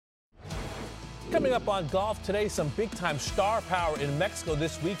Coming up on Golf Today, some big-time star power in Mexico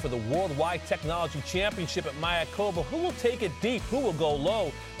this week for the Worldwide Technology Championship at Mayakoba. Who will take it deep? Who will go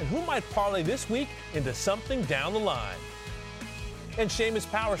low? And who might parlay this week into something down the line? And Seamus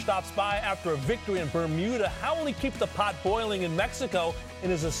Power stops by after a victory in Bermuda. How will he keep the pot boiling in Mexico?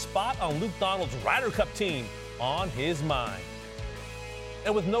 And is a spot on Luke Donald's Ryder Cup team on his mind?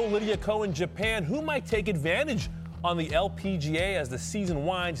 And with no Lydia Ko in Japan, who might take advantage on the LPGA as the season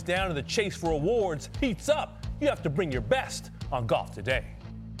winds down and the chase for awards heats up? You have to bring your best on Golf Today.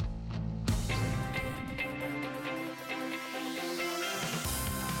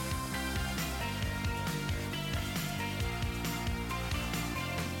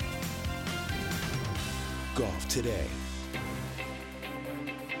 Golf Today.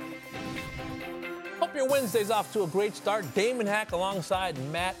 Hope your Wednesday's off to a great start. Damon Hack alongside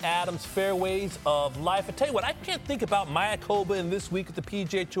Matt Adams, Fairways of Life. I tell you what, I can't think about Mayakoba in this week at the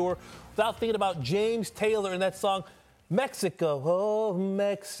PGA Tour without thinking about James Taylor and that song, Mexico, oh,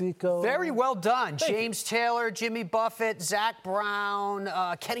 Mexico. Very well done. Thank James Taylor, Jimmy Buffett, Zach Brown,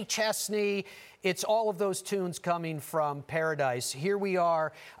 Kenny Chesney. It's all of those tunes coming from Paradise. Here we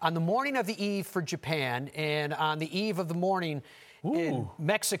are on the morning of the eve for Japan and on the eve of the morning in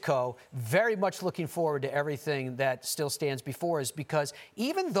Mexico. Very much looking forward to everything that still stands before us, because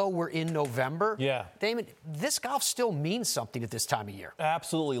even though we're in November, Damon, this golf still means something at this time of year.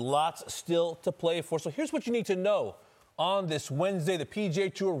 Absolutely. Lots still to play for. So here's what you need to know. On this Wednesday, the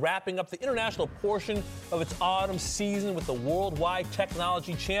PGA Tour wrapping up the international portion of its autumn season with the Worldwide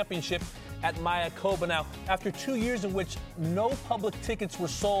Technology Championship at Mayakoba. Now, after 2 years in which no public tickets were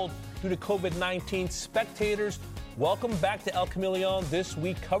sold due to COVID-19, spectators welcome back to El Camaleon this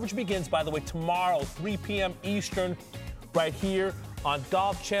week. Coverage begins, by the way, tomorrow, 3 p.m. Eastern, right here on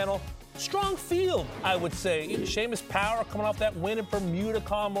Golf Channel. Strong field, I would say. Seamus Power coming off that win in Bermuda.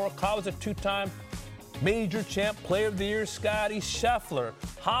 Colin Morikawa's a two-time major champ, player of the year, Scotty Scheffler.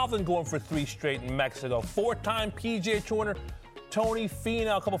 Hovland going for 3 straight in Mexico. 4-time PGA Tour winner, Tony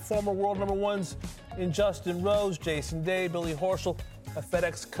Finau. A couple former world number ones in Justin Rose, Jason Day, Billy Horschel, a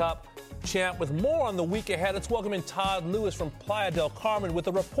FedEx Cup champ. With more on the week ahead, let's welcome in Todd Lewis from Playa del Carmen with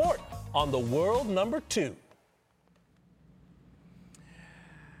a report on the world number 2.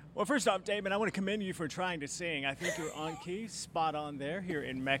 Well, first off, Damon, I want to commend you for trying to sing. I think you're on key, spot on there here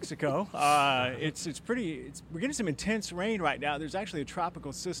in Mexico. We're getting some intense rain right now. There's actually a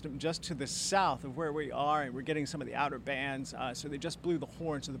tropical system just to the south of where we are, and we're getting some of the outer bands. So they just blew the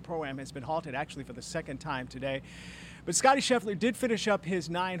horn, so the Pro-Am has been halted actually for the second time today. But Scotty Scheffler did finish up his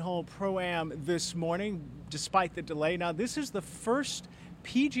 9-hole Pro-Am this morning, despite the delay. Now, this is the first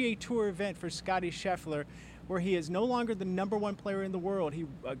PGA Tour event for Scotty Scheffler where he is no longer the number 1 player in the world. He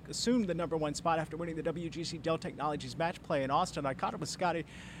assumed the number 1 spot after winning the WGC Dell Technologies match play in Austin. I caught up with Scotty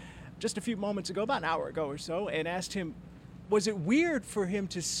just a few moments ago, about an hour ago or so, and asked him, was it weird for him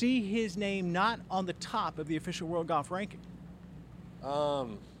to see his name not on the top of the official world golf ranking?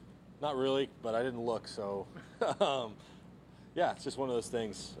 Not really, but I didn't look, so yeah, it's just one of those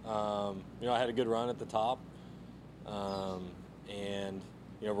things. I had a good run at the top, and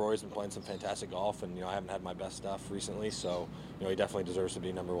Rory's been playing some fantastic golf, and I haven't had my best stuff recently, so he definitely deserves to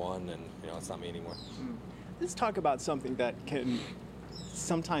be number 1, and it's not me anymore. Let's talk about something that can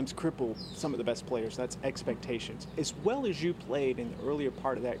sometimes cripple some of the best players. That's expectations. As well as you played in the earlier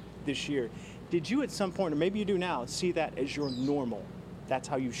part of that this year, did you at some point, or maybe you do now, see that as your normal? That's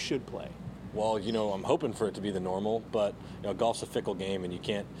how you should play. Well, I'm hoping for it to be the normal, but golf's a fickle game, and you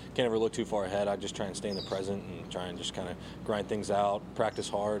can't ever look too far ahead. I just try and stay in the present and try and just kind of grind things out, practice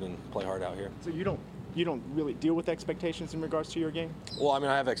hard, and play hard out here. So you don't really deal with expectations in regards to your game? Well,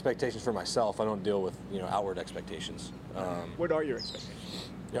 I have expectations for myself. I don't deal with outward expectations. What are your expectations?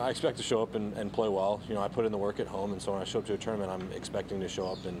 I expect to show up and play well. I put in the work at home, and so when I show up to a tournament, I'm expecting to show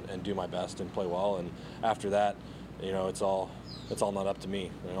up and do my best and play well. And after that, it's all not up to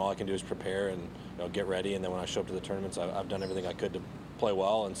me. All I can do is prepare and get ready. And then when I show up to the tournaments, I've done everything I could to play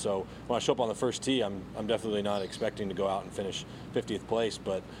well. And so when I show up on the first tee, I'm definitely not expecting to go out and finish 50th place.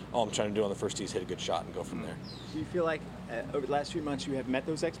 But all I'm trying to do on the first tee is hit a good shot and go from there. Do you feel like over the last few months you have met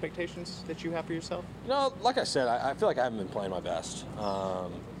those expectations that you have for yourself? Like I said, I feel like I haven't been playing my best.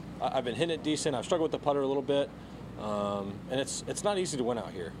 I've been hitting it decent. I've struggled with the putter a little bit. And it's not easy to win out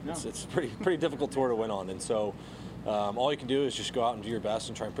here. No. It's pretty difficult tour to win on. And so all you can do is just go out and do your best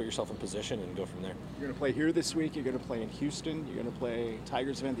and try and put yourself in position and go from there. You're going to play here this week. You're going to play in Houston. You're going to play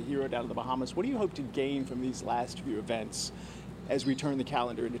Tigers event, the Hero, down in the Bahamas. What do you hope to gain from these last few events as we turn the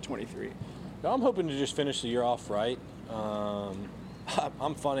calendar into 23? I'm hoping to just finish the year off right.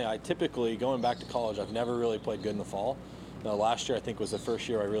 I'm funny. I typically, going back to college, I've never really played good in the fall. Last year, I think, was the first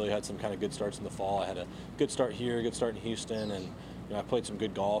year I really had some kind of good starts in the fall. I had a good start here, a good start in Houston, and I played some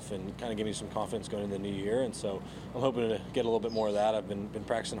good golf and kind of gave me some confidence going into the new year. And so I'm hoping to get a little bit more of that. I've been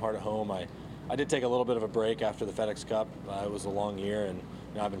practicing hard at home. I did take a little bit of a break after the FedEx Cup. It was a long year, and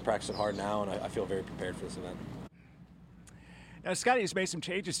I've been practicing hard now, and I feel very prepared for this event. Now, Scotty has made some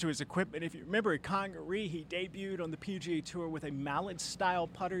changes to his equipment. If you remember at Congaree, he debuted on the PGA Tour with a mallet-style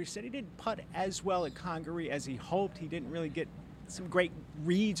putter. He said he didn't putt as well at Congaree as he hoped. He didn't really get some great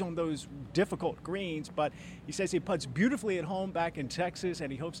reads on those difficult greens, but he says he putts beautifully at home back in Texas,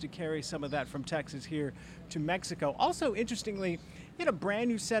 and he hopes to carry some of that from Texas here to Mexico. Also, interestingly, he had a brand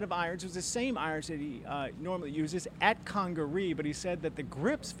new set of irons. It was the same irons that he normally uses at Congaree, but he said that the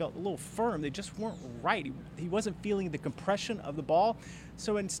grips felt a little firm. They just weren't right. He wasn't feeling the compression of the ball.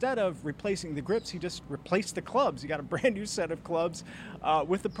 So instead of replacing the grips, he just replaced the clubs. He got a brand new set of clubs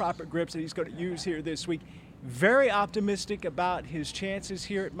with the proper grips that he's going to use here this week. Very optimistic about his chances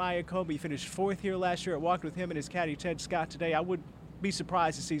here at Mayakoba. He finished 4th here last year. I walked with him and his caddy, Ted Scott, today. I would be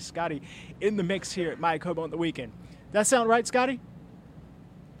surprised to see Scotty in the mix here at Mayakoba on the weekend. That sound right, Scotty?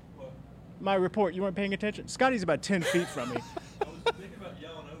 What? My report, you weren't paying attention? Scotty's about 10 feet from me. I was thinking about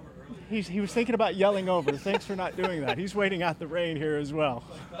yelling over earlier. He was thinking about yelling over. Thanks for not doing that. He's waiting out the rain here as well.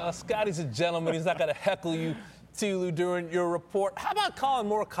 Scotty's a gentleman. He's not going to heckle you, Telu, during your report. How about Collin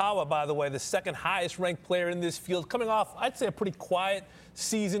Morikawa, by the way, the second highest ranked player in this field, coming off, I'd say, a pretty quiet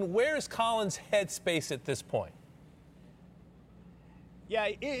season. Where is Collin's headspace at this point? Yeah,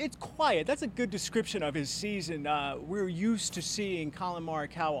 it's quiet. That's a good description of his season. We're used to seeing Collin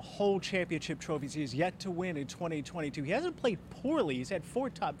Morikawa hold championship trophies. He has yet to win in 2022. He hasn't played poorly. He's had 4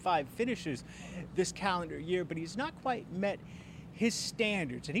 top 5 finishes this calendar year, but he's not quite met his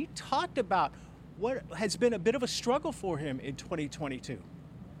standards. And he talked about what has been a bit of a struggle for him in 2022.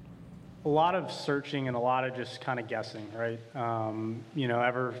 A lot of searching and a lot of just kind of guessing, right?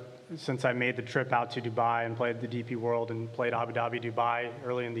 Ever since I made the trip out to Dubai and played the DP World and played Abu Dhabi, Dubai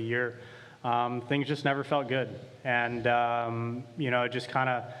early in the year, things just never felt good. And, just kind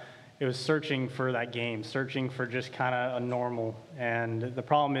of, it was searching for that game, searching for just kind of a normal. And the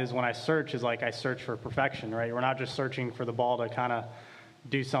problem is when I search is like I search for perfection, right? We're not just searching for the ball to kind of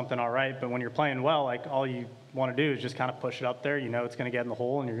do something all right, but when you're playing well, like all you want to do is just kind of push it up there. You know it's going to get in the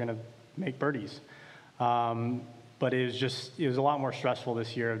hole and you're going to make birdies. But it was a lot more stressful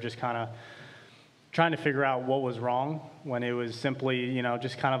this year of just kind of trying to figure out what was wrong when it was simply,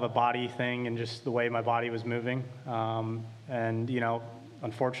 just kind of a body thing and just the way my body was moving.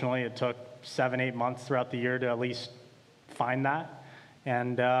 Unfortunately, it took 7-8 months throughout the year to at least find that.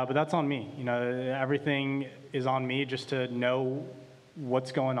 But that's on me. Everything is on me just to know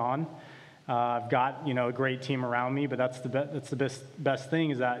what's going on. I've got, a great team around me, but that's the best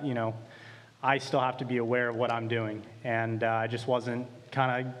thing is that, I still have to be aware of what I'm doing. And I just wasn't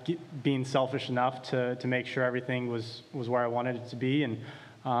kind of being selfish enough to make sure everything was where I wanted it to be. And,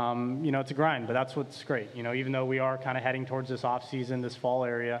 it's a grind, but that's what's great. Even though we are kind of heading towards this off season, this fall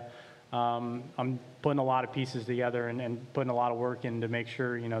area, I'm putting a lot of pieces together and putting a lot of work in to make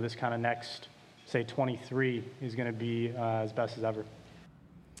sure, this kind of next, say, 23 is going to be as best as ever.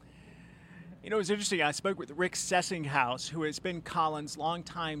 It's interesting. I spoke with Rick Sessinghaus, who has been Collin's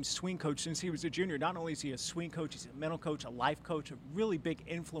longtime swing coach since he was a junior. Not only is he a swing coach, he's a mental coach, a life coach, a really big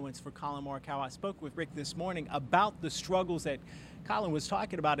influence for Collin Morikawa. I spoke with Rick this morning about the struggles that Collin was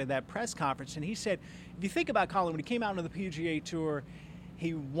talking about at that press conference, and he said, if you think about Collin, when he came out on the PGA Tour,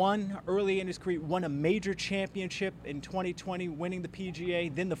 he won early in his career, won a major championship in 2020, winning the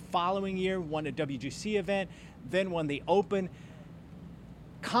PGA. Then the following year, won a WGC event, then won the Open.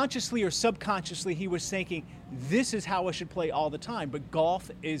 Consciously or subconsciously, he was thinking, this is how I should play all the time. But golf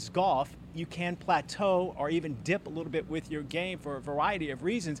is golf. You can plateau or even dip a little bit with your game for a variety of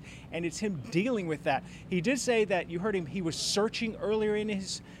reasons, and it's him dealing with that. He did say that, you heard him, he was searching earlier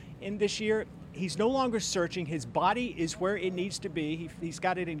in this year. He's no longer searching. His body is where it needs to be. He's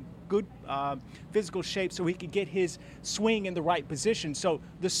got it in good physical shape so he can get his swing in the right position. So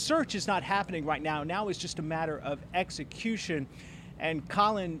the search is not happening right now. Now it's just a matter of execution. And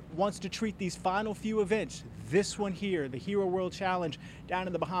Collin wants to treat these final few events, this one here, the Hero World Challenge down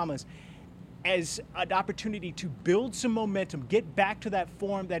in the Bahamas, as an opportunity to build some momentum, get back to that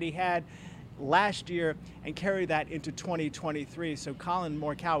form that he had last year and carry that into 2023. So Collin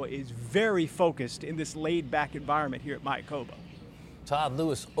Morikawa is very focused in this laid-back environment here at Mayakoba. Todd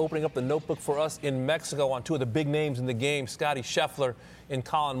Lewis opening up the notebook for us in Mexico on two of the big names in the game, Scotty Scheffler and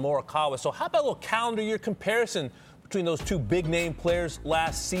Collin Morikawa. So how about a little calendar year comparison between those two big name players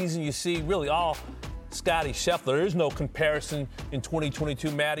last season? You see really all Scottie Scheffler. There is no comparison in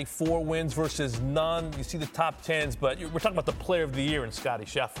 2022, Maddie. 4 wins versus none. You see the top 10s, but we're talking about the player of the year in Scottie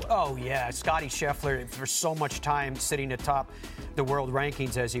Scheffler. Oh, yeah. Scottie Scheffler, for so much time sitting atop the world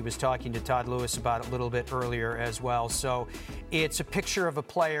rankings, as he was talking to Todd Lewis about it a little bit earlier as well. So it's a picture of a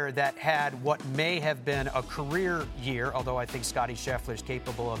player that had what may have been a career year, although I think Scottie Scheffler is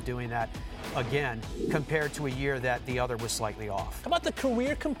capable of doing that again, compared to a year that the other was slightly off. How about the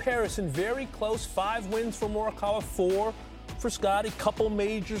career comparison? Very close. 5 wins for Morikawa, 4 for Scottie. Couple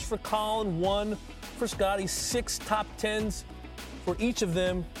majors for Colin, 1 for Scottie. 6 top 10s for each of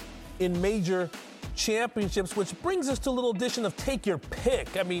them in major championships, which brings us to a little addition of take your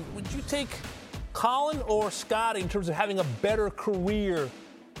pick. I mean, would you take Colin or Scottie in terms of having a better career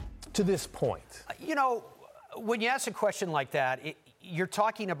to this point? You know, when you ask a question like that, you're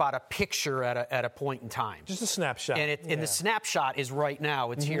talking about a picture at a point in time. Just a snapshot. And the snapshot is right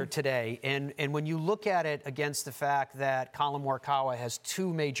now. It's here today. And when you look at it against the fact that Colin Morikawa has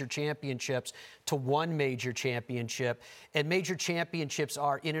 2 major championships to 1 major championship, and major championships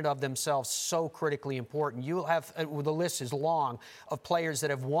are in and of themselves so critically important. You'll have, the list is long, of players that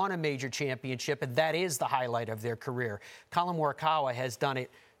have won a major championship, and that is the highlight of their career. Colin Morikawa has done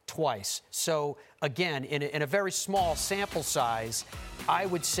it twice. So, again, in a very small sample size, I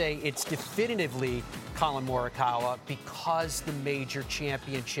would say it's definitively Colin Morikawa because the major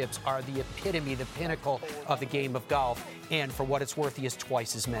championships are the epitome, the pinnacle of the game of golf. And for what it's worth, he has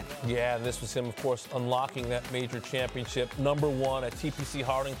twice as many. Yeah, and this was him, of course, unlocking that major championship. #1 at TPC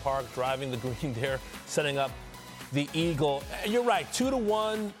Harding Park, driving the green there, setting up the eagle. You're right,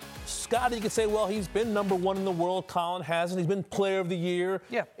 2-1. Scottie, you could say, well, he's been #1 in the world. Colin hasn't. He's been player of the year.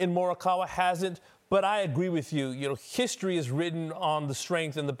 Yeah. And Morikawa hasn't. But I agree with you. You know, history is written on the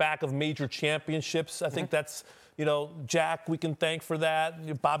strength and the back of major championships. I think that's, you know, Jack, we can thank for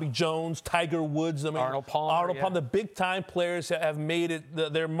that. Bobby Jones, Tiger Woods. I mean, Arnold Palmer. The big-time players have made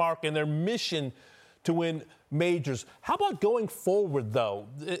it their mark and their mission to win majors. How about going forward, though?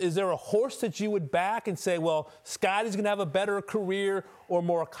 Is there a horse that you would back and say, well, Scottie's going to have a better career or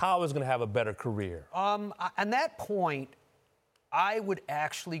Morikawa's going to have a better career? On that point, I would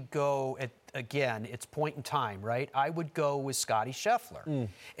actually go again, it's point in time, right? I would go with Scottie Scheffler.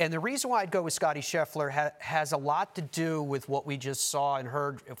 And the reason why I'd go with Scottie Scheffler has a lot to do with what we just saw and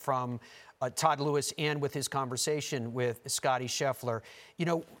heard from Todd Lewis and with his conversation with Scottie Scheffler. You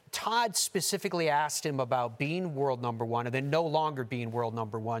know, Todd specifically asked him about being world #1 and then no longer being world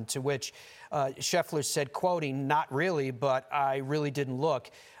 #1, to which Scheffler said, quoting, "Not really, but I really didn't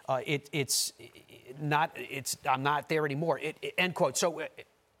look. I'm not there anymore." End quote. So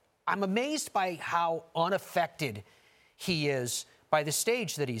I'm amazed by how unaffected he is by the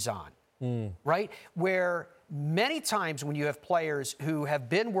stage that he's on, right? Where many times when you have players who have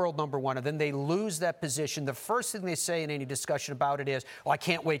been world #1 and then they lose that position, the first thing they say in any discussion about it is, "Oh, I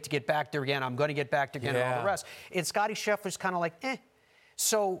can't wait to get back there again. I'm going to get back there again," and all the rest. And Scottie Scheffler's kind of like, eh.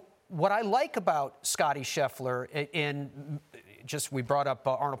 So what I like about Scottie Scheffler, and just we brought up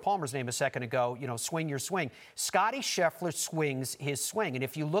Arnold Palmer's name a second ago, you know, swing your swing. Scottie Scheffler swings his swing. And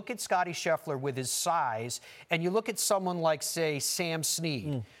if you look at Scottie Scheffler with his size, and you look at someone like, say, Sam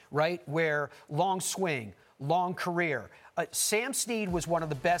Snead, right, where long swing, long career. Sam Snead was one of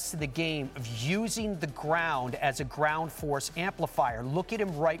the best in the game of using the ground as a ground force amplifier. Look at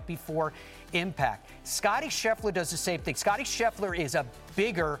him right before impact. Scottie Scheffler does the same thing. Scottie Scheffler is a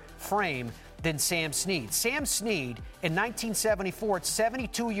bigger frame than Sam Snead. Sam Snead, in 1974, at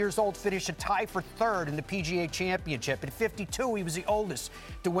 72 years old, finished a tie for 3rd in the PGA Championship. At 52, he was the oldest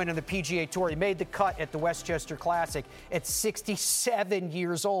to win on the PGA Tour. He made the cut at the Westchester Classic at 67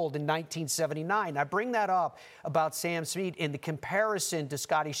 years old in 1979. I bring that up about Sam Snead in the comparison to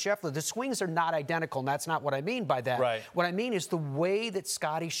Scottie Scheffler. The swings are not identical, and that's not what I mean by that. Right. What I mean is the way that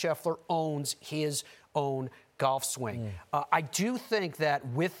Scottie Scheffler owns his own golf swing. I do think that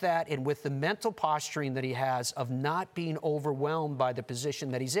with that and with the mental posturing that he has of not being overwhelmed by the position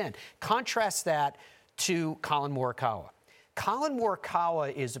that he's in, contrast that to Colin Morikawa. Colin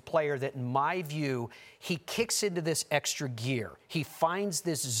Morikawa is a player that, in my view, he kicks into this extra gear. He finds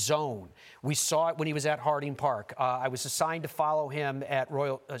this zone. We saw it when he was at Harding Park. I was assigned to follow him at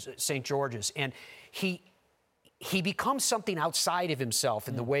Royal St. George's, and he becomes something outside of himself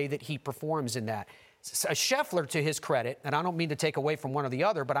in the way that he performs in that. Scheffler, to his credit, and I don't mean to take away from one or the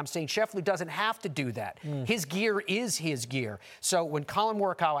other, but I'm saying Scheffler doesn't have to do that. His gear is his gear. So when Colin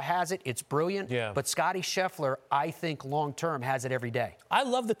Morikawa has it, it's brilliant. Yeah. But Scottie Scheffler, I think, long-term, has it every day. I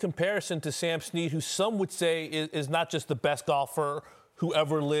love the comparison to Sam Snead, who some would say is not just the best golfer who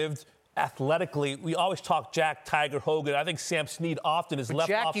ever lived. athletically, we always talk Jack, Tiger, Hogan. I think Sam Snead often is left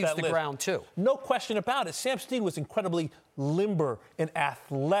Jack off used that the list. ground, too. No question about it. Sam Snead was incredibly limber and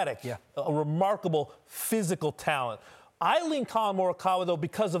athletic, a remarkable physical talent. I lean Colin Morikawa, though,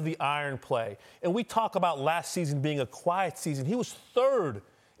 because of the iron play. And we talk about last season being a quiet season. He was third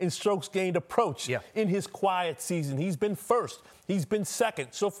in strokes gained approach in his quiet season. He's been first. He's been second.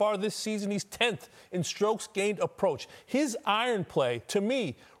 So far this season, he's 10th in strokes gained approach. His iron play, to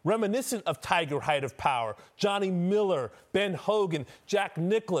me, reminiscent of Tiger height of power, Johnny Miller, Ben Hogan, Jack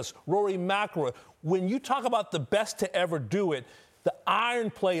Nicklaus, Rory McIlroy. When you talk about the best to ever do it, the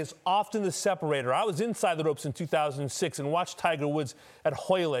iron play is often the separator. I was inside the ropes in 2006 and watched Tiger Woods at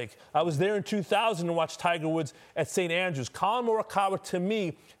Hoylake. I was there in 2000 and watched Tiger Woods at St. Andrews. Colin Morikawa, to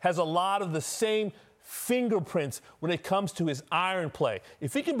me, has a lot of the same fingerprints when it comes to his iron play.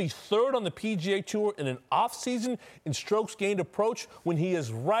 If he can be third on the PGA Tour in an off-season in strokes gained approach, when he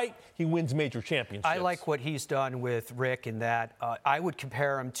is right, he wins major championships. I like what he's done with Rick in that I would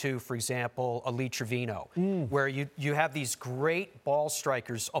compare him to, for example, Lee Trevino, where you have these great ball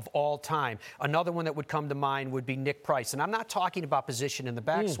strikers of all time. Another one that would come to mind would be Nick Price. And I'm not talking about position in the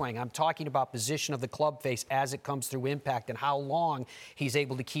backswing. I'm talking about position of the club face as it comes through impact and how long he's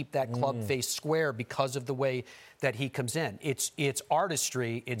able to keep that club face square because of the way that he comes in. It's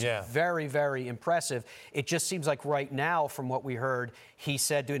artistry. It's very, very impressive. It just seems like right now, from what we heard, he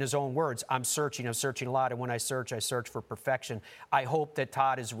said in his own words, I'm searching a lot, and when I search for perfection. I hope that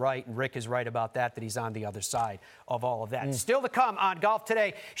Todd is right and Rick is right about that he's on the other side of all of that. Still to come on Golf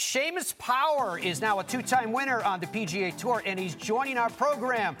Today, Seamus Power is now a two-time winner on the PGA Tour, and he's joining our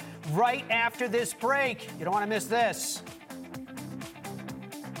program right after this break. You don't want to miss this.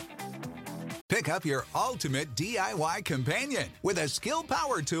 Pick up your ultimate DIY companion with a Skill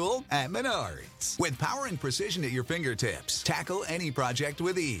Power tool at Menards. With power and precision at your fingertips, tackle any project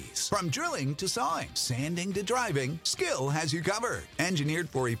with ease. From drilling to sawing, sanding to driving, Skill has you covered. Engineered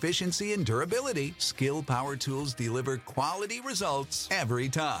for efficiency and durability, Skill Power tools deliver quality results every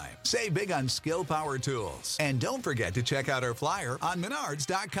time. Save big on Skill Power tools. And don't forget to check out our flyer on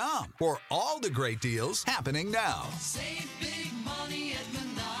Menards.com for all the great deals happening now. Save big money at Menards.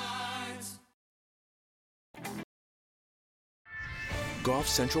 Golf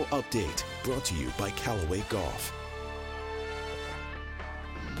Central Update, brought to you by Callaway Golf.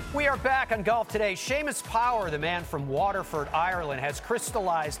 We are back on Golf Today. Seamus Power, the man from Waterford, Ireland, has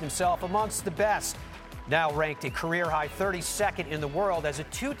crystallized himself amongst the best. Now ranked a career-high 32nd in the world as a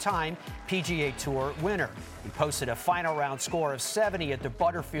two-time PGA Tour winner. He posted a final round score of 70 at the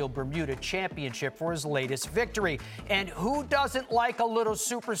Butterfield Bermuda Championship for his latest victory. And who doesn't like a little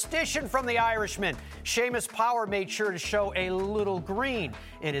superstition from the Irishman? Seamus Power made sure to show a little green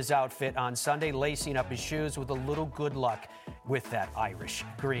in his outfit on Sunday, lacing up his shoes with a little good luck with that Irish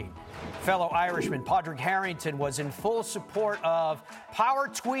green. Fellow Irishman Padraig Harrington was in full support of Power,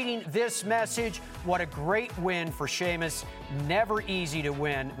 tweeting this message: what a great win for Seamus. Never easy to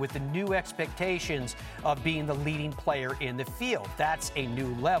win with the new expectations of being the leading player in the field. That's a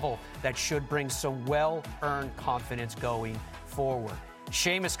new level that should bring some well-earned confidence going forward.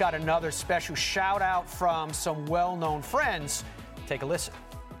 Seamus got another special shout out from some well-known friends. Take a listen.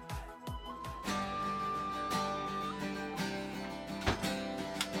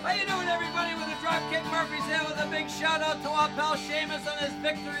 How you doing, everybody? With the Dropkick Murphys here with a big shout out to our pal Seamus on his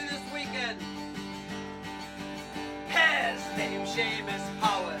victory this weekend. His name's Seamus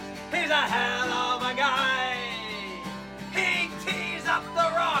Powers. He's a hell of a guy. He tees up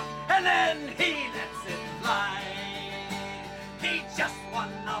the rock and then he lets it fly. He just won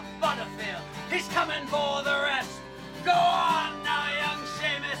the Butterfield. He's coming for the rest. Go on now, young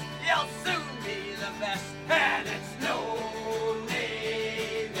Seamus. You'll soon be the best. And it's no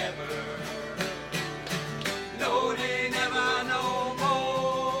day never. No day never, no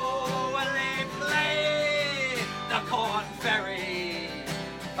more. When they play the Corn Ferry.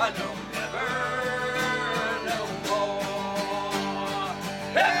 No never, no more.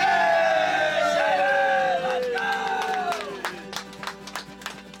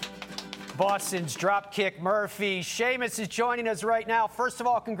 Boston's Dropkick Murphy. Seamus is joining us right now. First of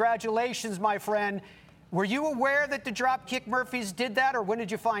all, congratulations, my friend. Were you aware that the Dropkick Murphys did that, or when did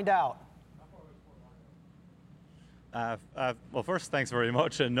you find out? Well, first, thanks very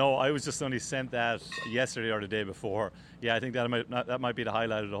much. And no, I was just only sent that yesterday or the day before. Yeah, I think that might be the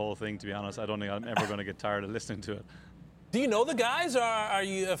highlight of the whole thing, to be honest. I don't think I'm ever going to get tired of listening to it. Do you know the guys? Are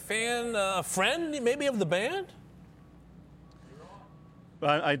you a fan, a friend maybe of the band?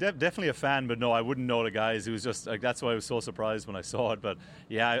 I'm definitely a fan, but no, I wouldn't know the guys. It was just that's why I was so surprised when I saw it. But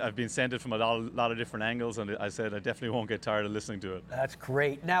yeah, I've been sent it from a lot of different angles, and I said I definitely won't get tired of listening to it. That's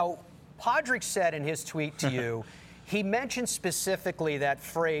great. Now, Padraig said in his tweet to you, he mentioned specifically that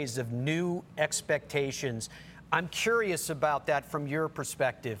phrase of new expectations. I'm curious about that from your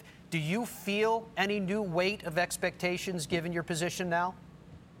perspective. Do you feel any new weight of expectations given your position now?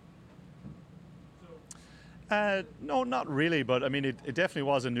 No, not really, but I mean, it definitely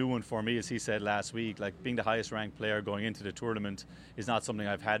was a new one for me, as he said last week. Like, being the highest ranked player going into the tournament is not something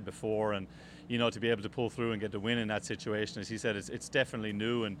I've had before, and you know, to be able to pull through and get the win in that situation, as he said, it's definitely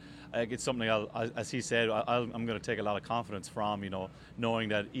new, and it's something as he said, I'm going to take a lot of confidence from, you know, knowing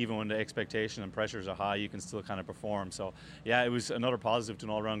that even when the expectation and pressures are high, you can still kind of perform. So yeah, it was another positive to an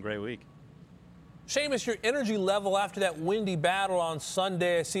all-around great week. Seamus, your energy level after that windy battle on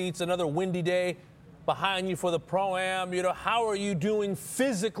Sunday, I see it's another windy day behind you for the Pro-Am. You know, how are you doing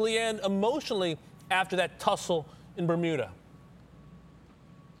physically and emotionally after that tussle in Bermuda?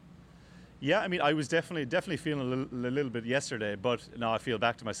 Yeah, I mean, I was definitely feeling a little bit yesterday, but now I feel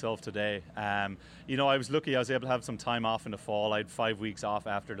back to myself today. You know, I was lucky I was able to have some time off in the fall. I had 5 weeks off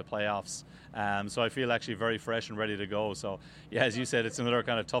after the playoffs. So I feel actually very fresh and ready to go. So, yeah, as you said, it's another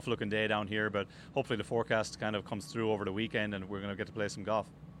kind of tough-looking day down here, but hopefully the forecast kind of comes through over the weekend and we're going to get to play some golf.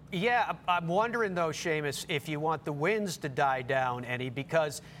 Yeah, I'm wondering, though, Seamus, if you want the winds to die down any,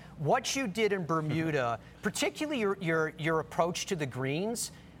 because what you did in Bermuda, particularly your approach to the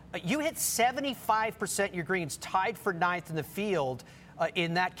greens, you hit 75% your greens, tied for ninth in the field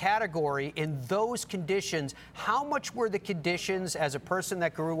in that category in those conditions. How much were the conditions, as a person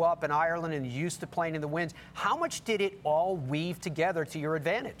that grew up in Ireland and used to playing in the winds, how much did it all weave together to your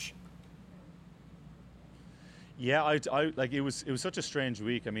advantage? Yeah, I like it was such a strange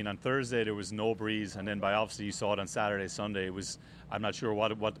week. I mean, on Thursday there was no breeze, and then by obviously you saw it on Saturday, Sunday. It was, I'm not sure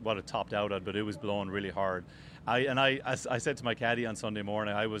what it topped out at, but it was blowing really hard. As I said to my caddy on Sunday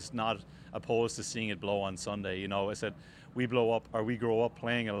morning, I was not opposed to seeing it blow on Sunday. You know, I said we grow up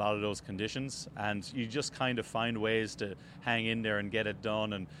playing in a lot of those conditions, and you just kind of find ways to hang in there and get it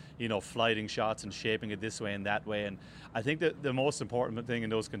done, and you know, flighting shots and shaping it this way and that way. And I think that the most important thing in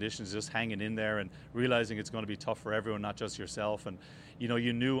those conditions is just hanging in there and realizing it's going to be tough for everyone, not just yourself. And you know,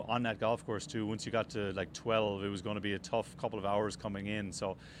 you knew on that golf course too, once you got to like 12, it was going to be a tough couple of hours coming in.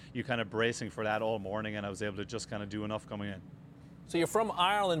 So you kind of bracing for that all morning, and I was able to just kind of do enough coming in. So you're from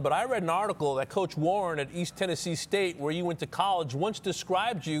Ireland, but I read an article that Coach Warren at East Tennessee State, where you went to college, once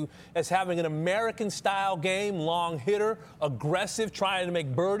described you as having an American-style game, long hitter, aggressive, trying to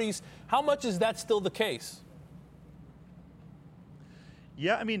make birdies. How much is that still the case?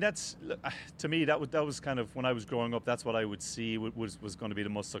 Yeah, I mean, that's, to me, that was kind of, when I was growing up, that's what I would see was going to be the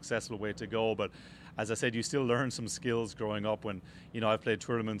most successful way to go. But as I said, you still learn some skills growing up when, you know, I've played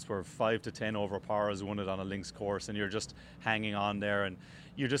tournaments where 5 to 10 over par has won it on a links course, and you're just hanging on there, and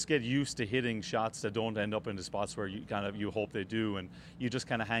you just get used to hitting shots that don't end up in the spots where you hope they do, and you just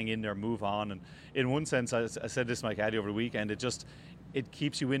kind of hang in there, move on. And in one sense, I said this to my caddy over the weekend, it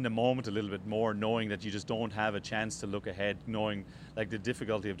keeps you in the moment a little bit more, knowing that you just don't have a chance to look ahead, knowing like the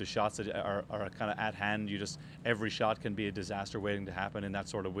difficulty of the shots that are kind of at hand. Every shot can be a disaster waiting to happen in that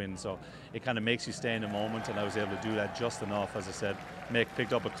sort of wind. So it kind of makes you stay in the moment, and I was able to do that just enough. As I said,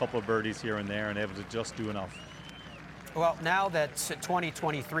 picked up a couple of birdies here and there, and able to just do enough. Well, now that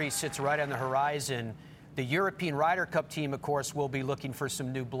 2023 sits right on the horizon, the European Ryder Cup team, of course, will be looking for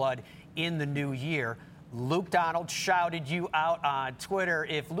some new blood in the new year. Luke Donald shouted you out on Twitter.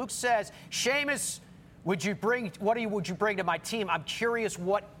 If Luke says, Seamus, would you bring to my team? I'm curious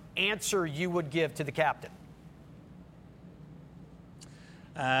what answer you would give to the captain.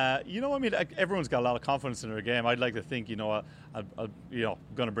 You know, I mean, everyone's got a lot of confidence in their game. I'd like to think, you know, I'm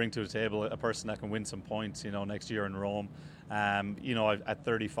going to bring to the table a person that can win some points, you know, next year in Rome. You know, at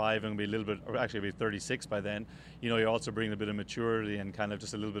 35, I'm going to be a little bit, or actually I'll be 36 by then. You know, you also bring a bit of maturity and kind of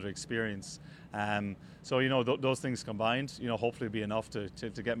just a little bit of experience. So, you know, those things combined, you know, hopefully be enough to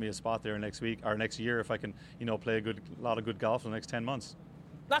get me a spot there next week or next year if I can, you know, play a lot of good golf in the next 10 months.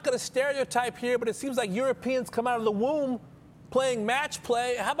 Not going to stereotype here, but it seems like Europeans come out of the womb playing match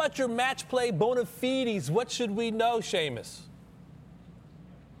play. How about your match play bona fides? What should we know, Seamus?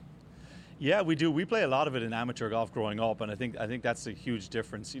 Yeah, we do. We play a lot of it in amateur golf growing up, and I think that's a huge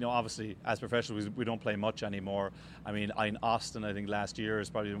difference. You know, obviously, as professionals, we don't play much anymore. I mean, in Austin, I think last year is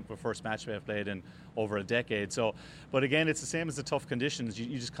probably the first match I've played in over a decade. So, but again, it's the same as the tough conditions.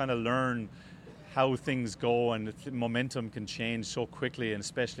 You just kind of learn how things go, and momentum can change so quickly, and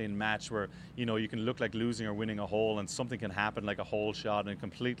especially in match where you can look like losing or winning a hole, and something can happen like a hole shot, and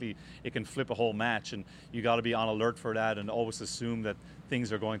it can flip a whole match, and you got to be on alert for that, and always assume that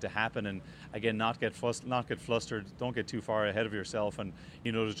things are going to happen, and again, not get flustered, don't get too far ahead of yourself, and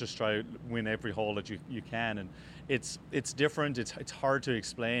to just try to win every hole that you can. And it's different. It's hard to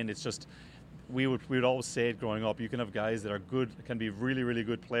explain. It's just we would always say it growing up. You can have guys that are good, can be really, really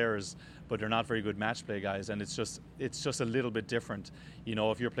good players, but they're not very good match play guys, and it's just a little bit different.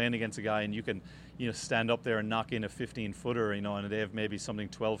 If you're playing against a guy and you can stand up there and knock in a 15-footer, and they have maybe something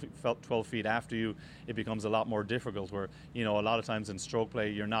 12 feet after you, it becomes a lot more difficult. Where a lot of times in stroke play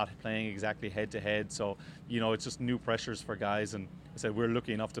you're not playing exactly head to head, so it's just new pressures for guys. And I said we're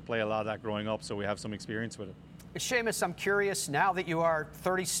lucky enough to play a lot of that growing up, so we have some experience with it. Seamus, I'm curious, now that you are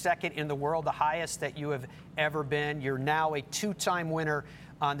 32nd in the world, the highest that you have ever been, you're now a 2-time winner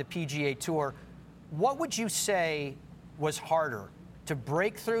on the PGA Tour. What would you say was harder, to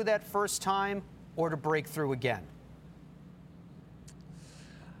break through that first time or to break through again?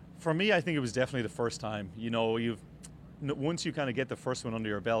 For me, I think it was definitely the first time. Once you kind of get the first one under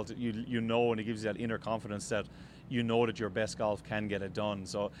your belt, and it gives you that inner confidence that that your best golf can get it done.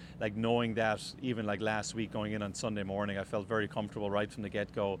 So like knowing that, even like last week going in on Sunday morning, I felt very comfortable right from the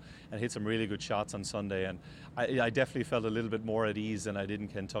get-go and hit some really good shots on Sunday. And I definitely felt a little bit more at ease than I did in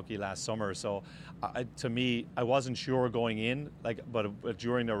Kentucky last summer. So to me, I wasn't sure going in, but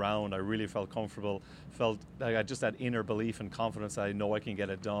during the round, I really felt comfortable, felt like I just had inner belief and confidence that I know I can get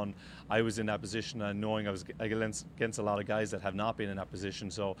it done. I was in that position, and knowing I was against a lot of guys that have not been in that position.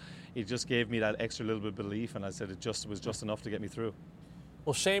 So it just gave me that extra little bit of belief, and I said it was just enough to get me through.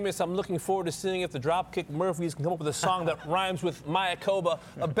 Well, Seamus, I'm looking forward to seeing if the Dropkick Murphys can come up with a song that rhymes with Mayakoba.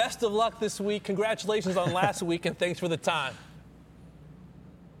 Best of luck this week. Congratulations on last week, and thanks for the time.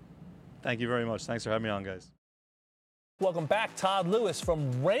 Thank you very much. Thanks for having me on, guys. Welcome back, Todd Lewis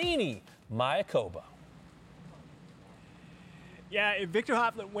from rainy Mayakoba. Yeah, if Viktor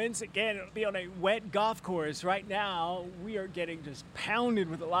Hovland wins again, it'll be on a wet golf course. Right now, we are getting just pounded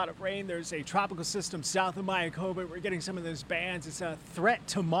with a lot of rain. There's a tropical system south of Mayakoba. We're getting some of those bands. It's a threat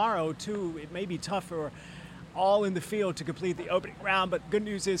tomorrow, too. It may be tough for all in the field to complete the opening round, but good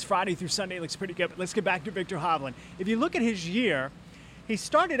news is Friday through Sunday looks pretty good. But let's get back to Viktor Hovland. If you look at his year, he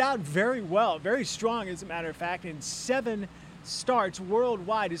started out very well, very strong, as a matter of fact, in 7 starts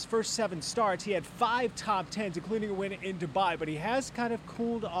worldwide. His first 7 starts, he had 5 top 10s, including a win in Dubai, but he has kind of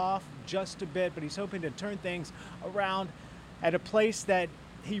cooled off just a bit, but he's hoping to turn things around at a place that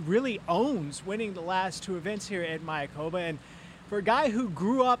he really owns, winning the last 2 events here at Mayakoba. And for a guy who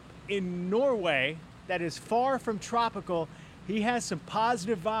grew up in Norway, that is far from tropical, he has some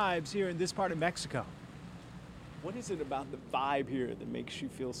positive vibes here in this part of Mexico. What is it about the vibe here that makes you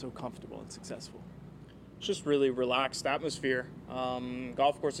feel so comfortable and successful? Just really relaxed atmosphere.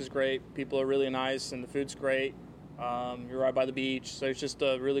 Golf course is great. People are really nice, and the food's great. You're right by the beach, so it's just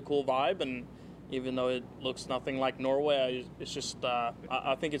a really cool vibe. And even though it looks nothing like Norway, it's just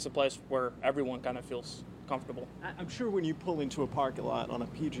I think it's a place where everyone kind of feels comfortable. I'm sure when you pull into a parking lot on a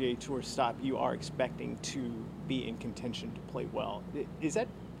PGA Tour stop, you are expecting to be in contention to play well. Is that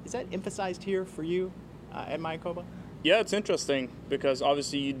emphasized here for you at Mayakoba? Yeah, it's interesting because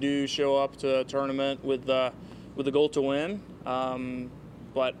obviously you do show up to a tournament with the goal to win.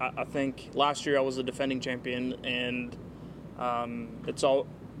 But I think last year I was a defending champion, and it's all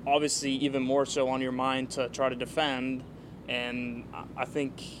obviously even more so on your mind to try to defend. And I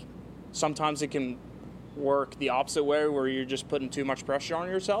think sometimes it can work the opposite way, where you're just putting too much pressure on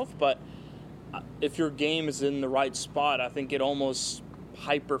yourself. But if your game is in the right spot, I think it almost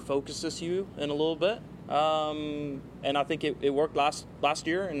hyper focuses you in a little bit. And I think it worked last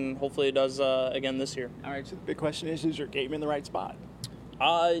year, and hopefully it does again this year. All right, so the big question is your game in the right spot?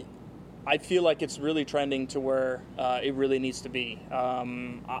 I feel like it's really trending to where it really needs to be.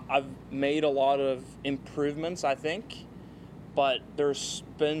 I've made a lot of improvements, I think, but there's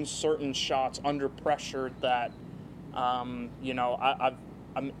been certain shots under pressure that,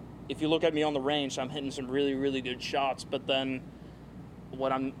 if you look at me on the range, I'm hitting some really, really good shots, but then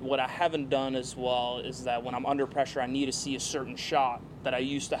what I haven't done as well is that when I'm under pressure, I need to see a certain shot that I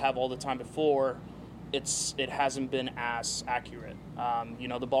used to have all the time before. It hasn't been as accurate.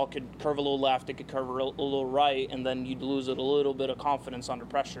 The ball could curve a little left, it could curve a little right, and then you'd lose it a little bit of confidence under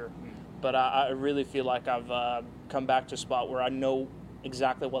pressure. But I really feel like I've come back to a spot where I know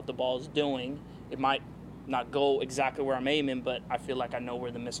exactly what the ball is doing. It might not go exactly where I'm aiming, but I feel like I know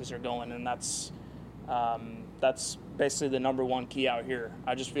where the misses are going, and that's basically the number one key out here.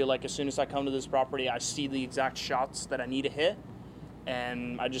 I just feel like as soon as I come to this property, I see the exact shots that I need to hit,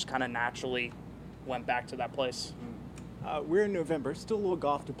 and I just kind of naturally went back to that place. We're in November, still a little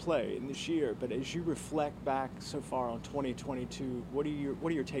golf to play in this year, but as you reflect back so far on 2022, what are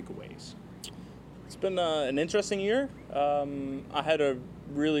your takeaways? It's been an interesting year. I had a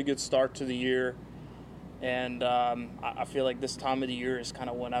really good start to the year, and I feel like this time of the year is kind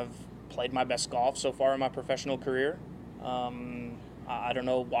of when I've played my best golf so far in my professional career. I don't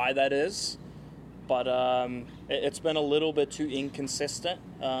know why that is, but it's been a little bit too inconsistent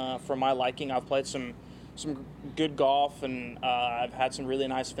for my liking. I've played some good golf, and I've had some really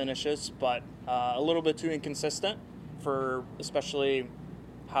nice finishes, but a little bit too inconsistent for especially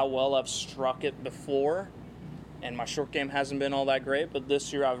how well I've struck it before. And my short game hasn't been all that great, but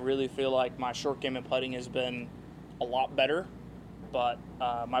this year I really feel like my short game and putting has been a lot better, but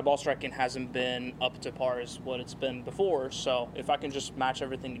my ball striking hasn't been up to par as what it's been before. So if I can just match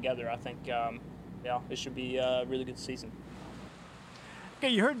everything together, I think, it should be a really good season. Okay,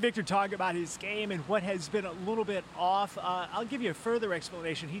 you heard Victor talk about his game and what has been a little bit off. I'll give you a further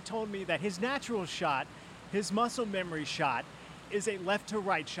explanation. He told me that his natural shot, his muscle memory shot, is a left to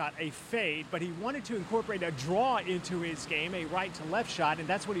right shot, a fade, but he wanted to incorporate a draw into his game, a right to left shot, and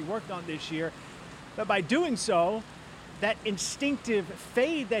that's what he worked on this year. But by doing so, that instinctive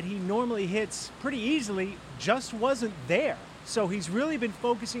fade that he normally hits pretty easily just wasn't there. So he's really been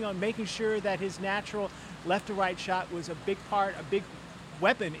focusing on making sure that his natural left to right shot was a big part, a big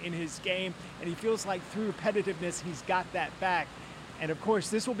weapon in his game, and he feels like through repetitiveness he's got that back. And of course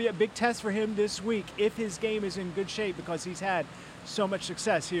this will be a big test for him this week if his game is in good shape, because he's had so much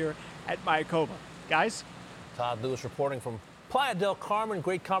success here at Mayakoba. Guys? Todd Lewis reporting from Playa del Carmen.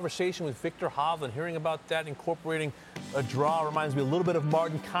 Great conversation with Viktor Hovland. Hearing about that, incorporating a draw, reminds me a little bit of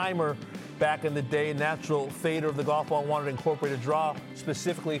Martin Kaymer back in the day, natural fader of the golf ball, wanted to incorporate a draw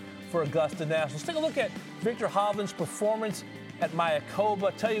specifically for Augusta National. Let's take a look at Viktor Hovland's performance at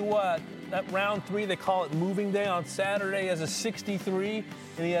Mayakoba. Tell you what, that round 3, they call it moving day on Saturday, has a 63,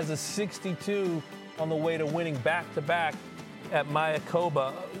 and he has a 62 on the way to winning back-to-back at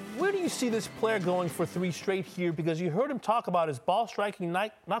Mayakoba. Where do you see this player going for 3 straight here? Because you heard him talk about his ball striking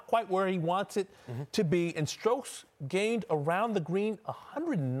not quite where he wants it to be, and strokes gained around the green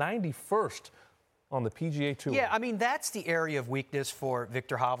 191st on the PGA Tour. Yeah, I mean, that's the area of weakness for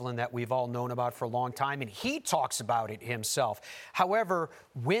Viktor Hovland that we've all known about for a long time, and he talks about it himself. However,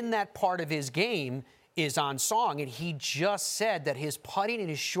 when that part of his game is on song, and he just said that his putting and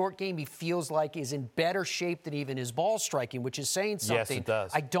his short game he feels like is in better shape than even his ball striking, which is saying something. Yes, it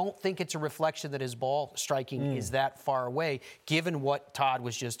does. I don't think it's a reflection that his ball striking is that far away, given what Todd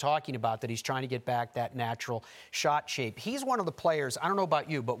was just talking about, that he's trying to get back that natural shot shape. He's one of the players, I don't know about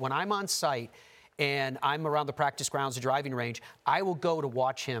you, but when I'm on site and I'm around the practice grounds, the driving range, I will go to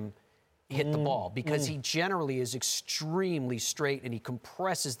watch him hit the ball, because he generally is extremely straight and he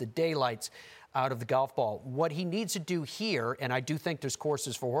compresses the daylights out of the golf ball. What he needs to do here, and I do think there's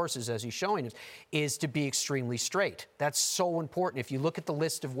courses for horses as he's showing us, is to be extremely straight. That's so important. If you look at the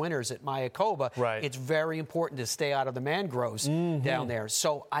list of winners at Mayakoba, it's very important to stay out of the mangroves down there.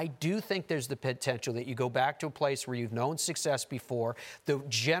 So I do think there's the potential that you go back to a place where you've known success before. The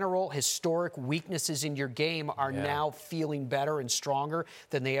general historic weaknesses in your game are now feeling better and stronger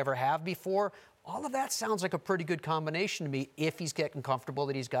than they ever have before. All of that sounds like a pretty good combination to me if he's getting comfortable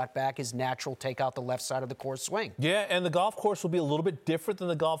that he's got back his natural take out the left side of the course swing. Yeah, and the golf course will be a little bit different than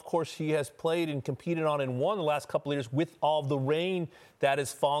the golf course he has played and competed on and won the last couple of years with all the rain that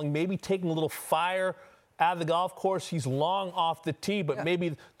is falling, maybe taking a little fire out of the golf course. He's long off the tee, but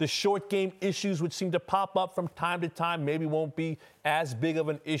maybe the short game issues which seem to pop up from time to time maybe won't be as big of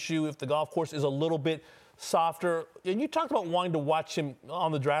an issue if the golf course is a little bit softer. And you talked about wanting to watch him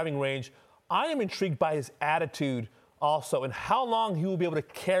on the driving range. I am intrigued by his attitude also and how long he will be able to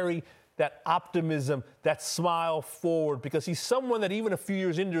carry that optimism, that smile forward, because he's someone that even a few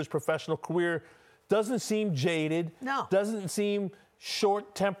years into his professional career doesn't seem jaded, doesn't seem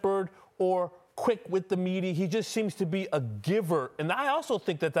short-tempered or quick with the media. He just seems to be a giver. And I also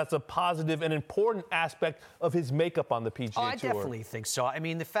think that that's a positive and important aspect of his makeup on the PGA Tour. I definitely think so. I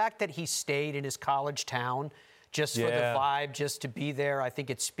mean, the fact that he stayed in his college town just for the vibe, just to be there, I think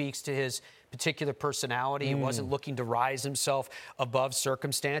it speaks to his particular personality. He wasn't looking to rise himself above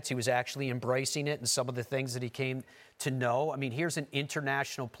circumstance. He was actually embracing it and some of the things that he came to know. I mean, here's an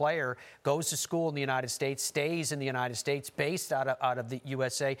international player, goes to school in the United States, stays in the United States, based out of the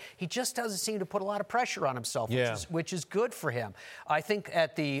USA. He just doesn't seem to put a lot of pressure on himself, which is good for him. I think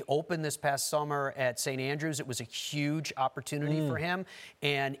at the Open this past summer at St. Andrews, it was a huge opportunity for him.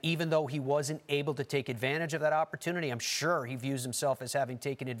 And even though he wasn't able to take advantage of that opportunity, I'm sure he views himself as having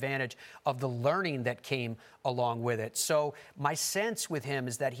taken advantage of the learning that came along with it. So my sense with him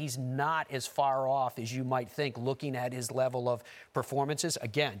is that he's not as far off as you might think, looking at his level of performances.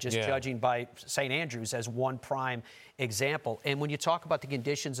 Again, just judging by St. Andrews as one prime example. And when you talk about the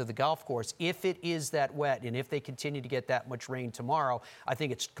conditions of the golf course, if it is that wet and if they continue to get that much rain tomorrow, I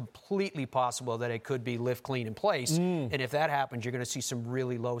think it's completely possible that it could be lift, clean, in place. And if that happens, you're going to see some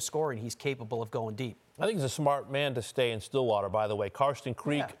really low scoring. He's capable of going deep. I think he's a smart man to stay in Stillwater, by the way. Karsten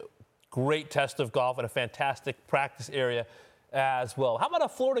Creek, great test of golf and a fantastic practice area as well. How about a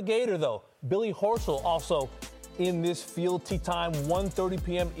Florida Gator, though? Billy Horschel also in this field. Tee time, 1:30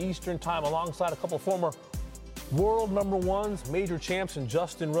 p.m. Eastern time, alongside a couple of former world number ones, major champs, and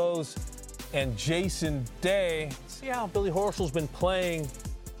Justin Rose and Jason Day. See how Billy Horschel's been playing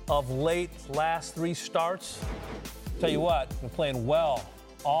of late, last 3 starts. Tell you what, been playing well.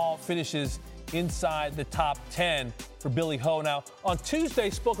 All finishes inside the top 10 for Billy Ho. Now, on Tuesday,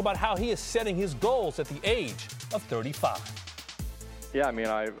 spoke about how he is setting his goals at the age of 35. Yeah, I mean,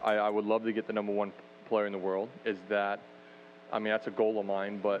 I would love to get the number 1 player in the world. That's a goal of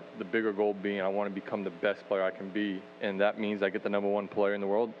mine, but the bigger goal being I want to become the best player I can be, and that means I get the number 1 player in the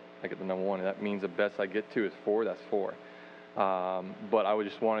world, I get the number 1, and that means the best I get to is 4, that's 4. But I would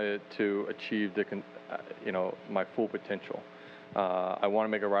just wanted to achieve my full potential. I want to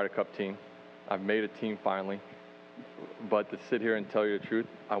make a Ryder Cup team. I've made a team finally, but to sit here and tell you the truth,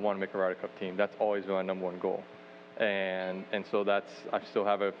 I want to make a Ryder Cup team. That's always been my number 1 goal. And so I still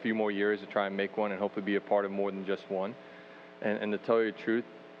have a few more years to try and make one and hopefully be a part of more than just one. And to tell you the truth,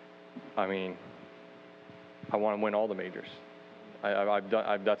 I mean, I want to win all the majors.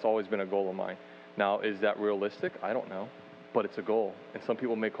 That's always been a goal of mine. Now, is that realistic? I don't know, but it's a goal. And some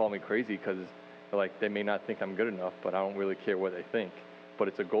people may call me crazy because they may not think I'm good enough, but I don't really care what they think. But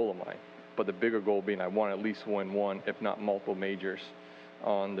it's a goal of mine. But the bigger goal being I want to at least win one, if not multiple majors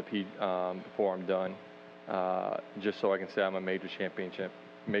on the before I'm done. Just so I can say I'm a major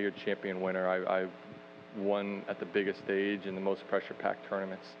champion winner. I've won at the biggest stage in the most pressure-packed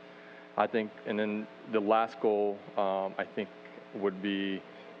tournaments. I think, and then the last goal I think would be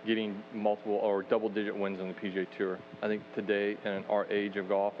getting multiple or double-digit wins on the PGA Tour. I think today, in our age of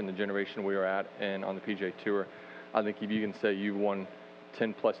golf and the generation we are at, and on the PGA Tour, I think if you can say you've won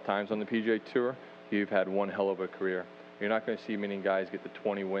 10-plus times on the PGA Tour, you've had one hell of a career. You're not going to see many guys get to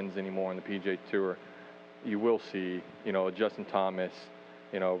 20 wins anymore on the PGA Tour. You will see, Justin Thomas,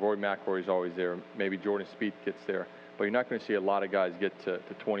 Rory McIlroy's always there. Maybe Jordan Spieth gets there. But you're not going to see a lot of guys get to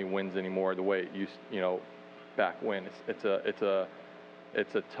 20 wins anymore the way it used, back when.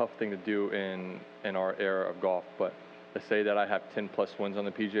 It's a tough thing to do in our era of golf. But to say that I have 10-plus wins on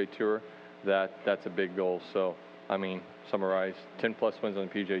the PGA Tour, that's a big goal. So, summarize, 10-plus wins on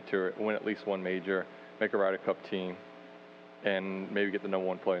the PGA Tour, win at least one major, make a Ryder Cup team, and maybe get the number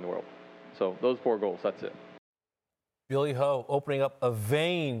 1 player in the world. So those 4 goals, that's it. Billy Ho opening up a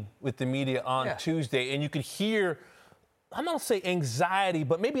vein with the media on Tuesday, and you could hear, I'm not going to say anxiety,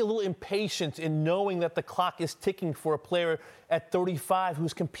 but maybe a little impatience in knowing that the clock is ticking for a player at 35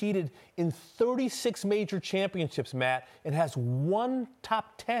 who's competed in 36 major championships, Matt, and has 1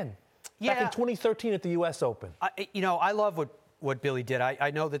 top 10 back in 2013 at the U.S. Open. I love what Billy did.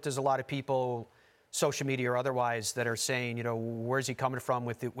 I know that there's a lot of people, social media or otherwise, that are saying, where's he coming from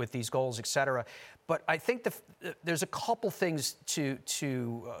with these goals, et cetera. But I think there's a couple things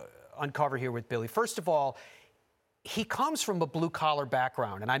to uncover here with Billy. First of all, he comes from a blue-collar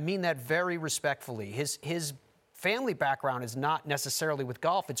background, and I mean that very respectfully. His family background is not necessarily with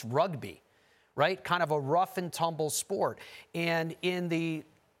golf, it's rugby, right? Kind of a rough-and-tumble sport. And in the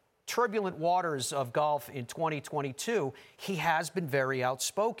turbulent waters of golf in 2022, he has been very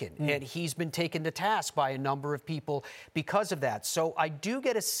outspoken, and he's been taken to task by a number of people because of that. So I do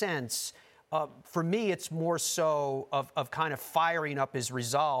get a sense, for me, it's more so of kind of firing up his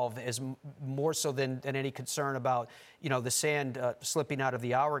resolve, as more so than any concern about, the sand slipping out of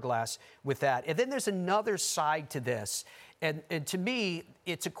the hourglass with that. And then there's another side to this. And to me,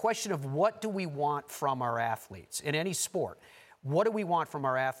 it's a question of what do we want from our athletes in any sport. what do we want from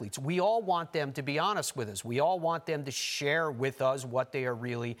our athletes? We all want them to be honest with us. We all want them to share with us what they are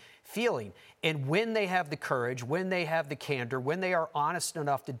really feeling. And when they have the courage, when they have the candor, when they are honest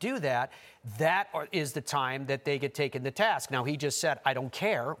enough to do that, that is the time that they get taken to task. Now, he just said, I don't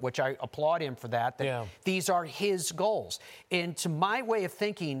care, which I applaud him for that these are his goals. And to my way of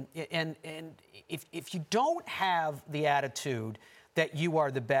thinking, and if you don't have the attitude that you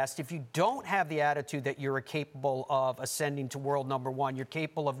are the best, if you don't have the attitude that you're capable of ascending to world number one, you're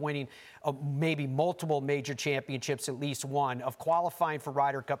capable of winning maybe multiple major championships, at least one, of qualifying for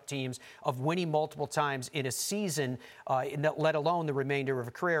Ryder Cup teams, of winning multiple times in a season, let alone the remainder of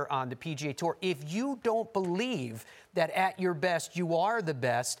a career on the PGA Tour. If you don't believe that at your best you are the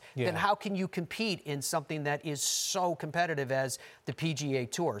best, then how can you compete in something that is so competitive as the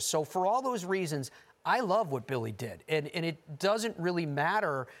PGA Tour? So for all those reasons, I love what Billy did, and it doesn't really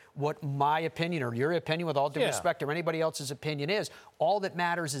matter what my opinion or your opinion, with all due respect, or anybody else's opinion is. All that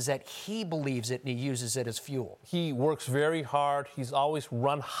matters is that he believes it and he uses it as fuel. He works very hard. He's always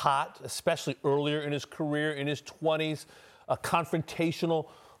run hot, especially earlier in his career, in his 20s, a confrontational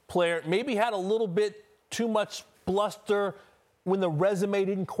player. Maybe had a little bit too much bluster when the resume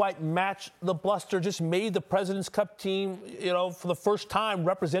didn't quite match the bluster. Just made the President's Cup team, for the first time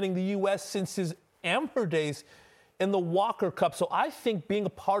representing the U.S. since his amateur days in the Walker Cup. So I think being a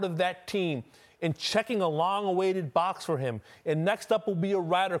part of that team and checking a long-awaited box for him, and next up will be a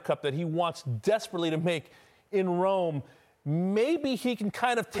Ryder Cup that he wants desperately to make in Rome, maybe he can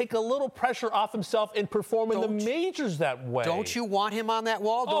kind of take a little pressure off himself and perform in the majors that way. Don't you want him on that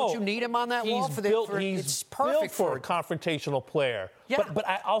wall? Don't you need him on that wall? He's built for a confrontational player. Yeah. But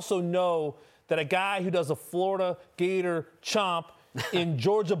I also know that a guy who does a Florida Gator chomp in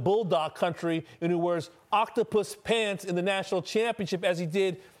Georgia Bulldog country and who wears octopus pants in the national championship as he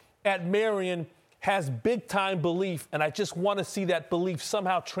did at Marion has big-time belief, and I just want to see that belief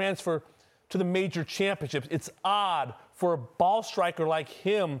somehow transfer to the major championships. It's odd for a ball striker like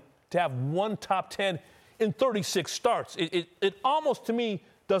him to have one top 10 in 36 starts. It almost, to me,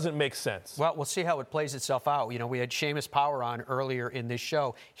 doesn't make sense. Well, we'll see how it plays itself out. We had Seamus Power on earlier in this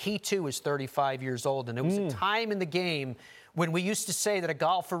show. He, too, is 35 years old, and there was a time in the game when we used to say that a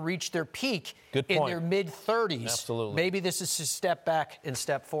golfer reached their peak in their mid-30s. Absolutely. Maybe this is a step back and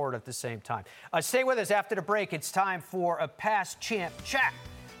step forward at the same time. Stay with us after the break. It's time for a past champ chat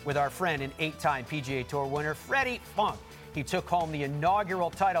with our friend and 8-time PGA Tour winner, Freddie Funk. He took home the inaugural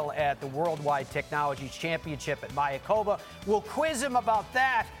title at the Worldwide Technologies Championship at Mayakoba. We'll quiz him about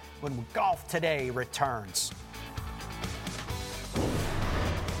that when Golf Today returns.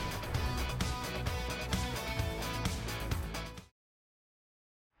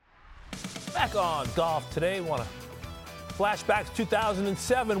 Back on Golf Today, want to flashback to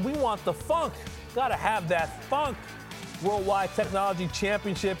 2007. We want the funk. Got to have that funk. Worldwide Technology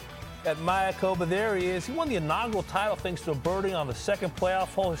Championship at Mayakoba. There he is. He won the inaugural title thanks to a birdie on the second playoff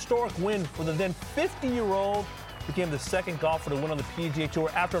hole. Historic win for the then 50-year-old. Became the second golfer to win on the PGA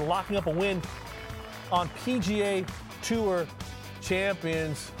Tour after locking up a win on PGA Tour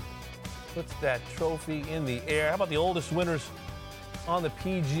Champions. Puts that trophy in the air. How about the oldest winners on the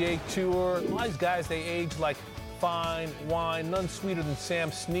PGA Tour? A lot of these guys, they age like fine wine. None sweeter than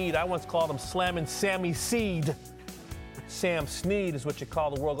Sam Snead. I once called him Slammin' Sammy Seed. Sam Snead is what you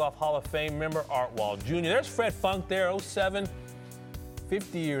call the World Golf Hall of Fame member, Art Wall Jr. There's Fred Funk there, 07,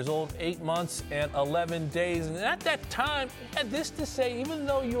 50 years old, 8 months and 11 days. And at that time, he had this to say: even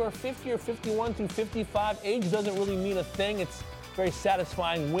though you are 50 or 51 through 55, age doesn't really mean a thing. It's a very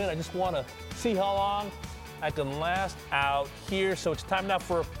satisfying win. I just want to see how long I can last out here. So it's time now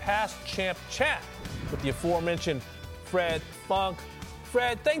for a past champ chat with the aforementioned Fred Funk.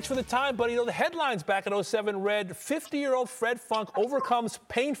 Fred, thanks for the time, buddy. The headlines back in 07 read, 50-year-old Fred Funk overcomes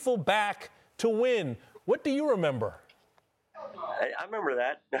painful back to win. What do you remember? I remember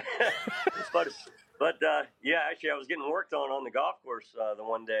that. Yeah, actually, I was getting worked on the golf course the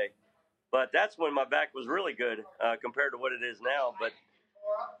one day. But that's when my back was really good compared to what it is now. But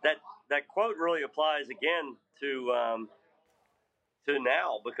that quote really applies again to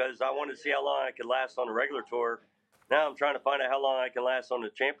now, because I wanted to see how long I could last on the regular tour. Now I'm trying to find out how long I can last on the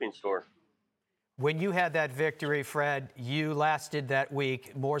Champions Tour. When you had that victory, Fred, you lasted that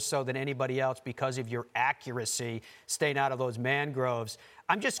week more so than anybody else because of your accuracy, staying out of those mangroves.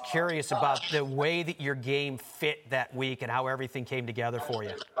 I'm just curious about the way that your game fit that week and how everything came together for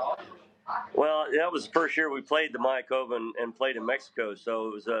you. Well, that was the first year we played the Mayakoba and played in Mexico, so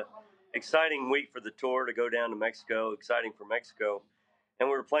it was a exciting week for the tour to go down to Mexico, exciting for Mexico. And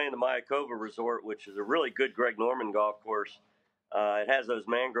we were playing the Mayakoba Resort, which is a really good Greg Norman golf course. It has those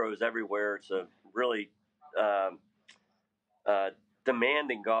mangroves everywhere. It's a really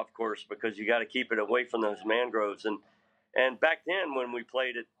demanding golf course because you got to keep it away from those mangroves. And back then when we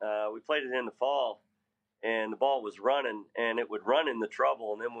played it in the fall, and the ball was running, and it would run in the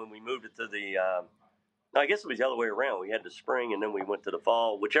trouble. And then when we moved it to the, I guess it was the other way around. We had the spring, and then we went to the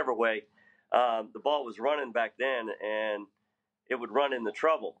fall. Whichever way, the ball was running back then, and it would run in the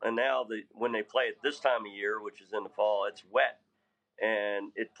trouble. And now when they play it this time of year, which is in the fall, it's wet.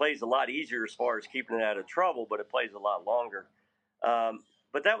 And it plays a lot easier as far as keeping it out of trouble, but it plays a lot longer.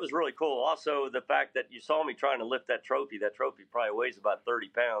 But that was really cool. Also, the fact that you saw me trying to lift that trophy probably weighs about 30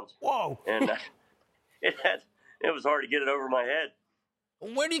 pounds. Whoa. And it was hard to get it over my head.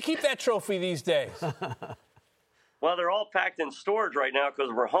 Where do you keep that trophy these days? Well, they're all packed in storage right now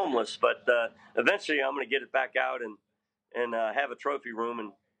because we're homeless. But eventually I'm going to get it back out and have a trophy room,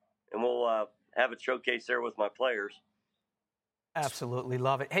 and we'll have it showcased there with my players. Absolutely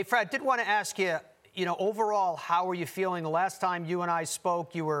love it. Hey, Fred, did want to ask you, overall, how are you feeling? The last time you and I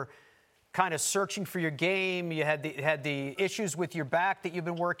spoke, you were kind of searching for your game. You had the issues with your back that you've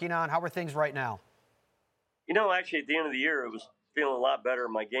been working on. How are things right now? Actually, at the end of the year, it was feeling a lot better.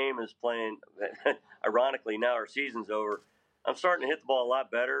 My game is playing, ironically, now our season's over. I'm starting to hit the ball a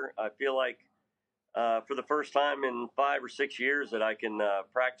lot better. I feel like for the first time in 5 or 6 years that I can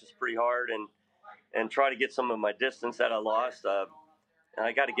practice pretty hard and try to get some of my distance that I lost. And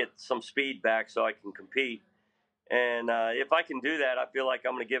I got to get some speed back so I can compete. And if I can do that, I feel like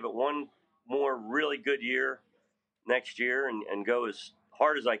I'm going to give it one more really good year next year and go as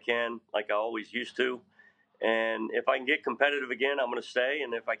hard as I can, like I always used to. And if I can get competitive again, I'm going to stay.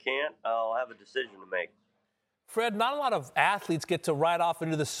 And if I can't, I'll have a decision to make. Fred, not a lot of athletes get to ride off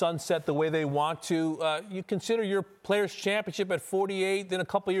into the sunset the way they want to. You consider your Players' Championship at 48, then a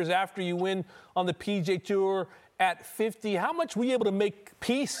couple years after you win on the PGA Tour at 50. How much were you able to make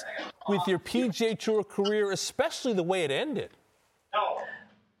peace with your PGA Tour career, especially the way it ended?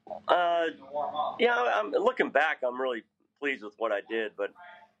 I'm looking back, I'm really pleased with what I did, but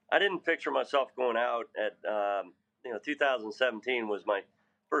I didn't picture myself going out at, 2017 was my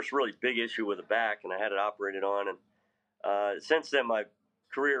first really big issue with the back, and I had it operated on. And since then, my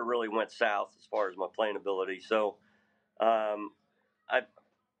career really went south as far as my playing ability. So I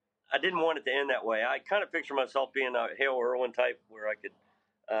didn't want it to end that way. I kind of picture myself being a Hale Irwin type where I could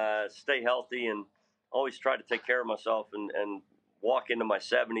stay healthy and always try to take care of myself and walk into my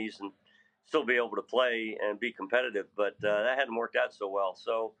 70s and still be able to play and be competitive. But that hadn't worked out so well.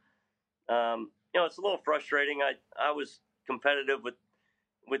 So, it's a little frustrating. I was competitive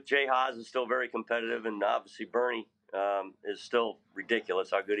with Jay Haas is still very competitive, and obviously Bernie is still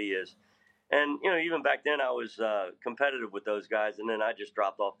ridiculous how good he is. And, even back then I was competitive with those guys, and then I just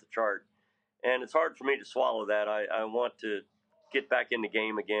dropped off the chart. And it's hard for me to swallow that. I want to get back in the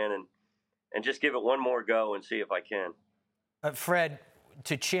game again and just give it one more go and see if I can. Fred,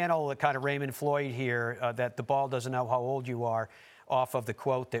 to channel the kind of Raymond Floyd here, that the ball doesn't know how old you are, off of the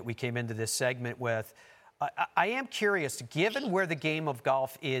quote that we came into this segment with, I am curious, given where the game of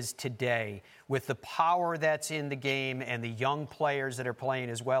golf is today, with the power that's in the game and the young players that are playing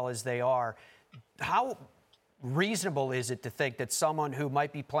as well as they are, how reasonable is it to think that someone who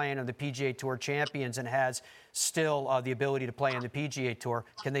might be playing on the PGA Tour Champions and has still the ability to play on the PGA Tour,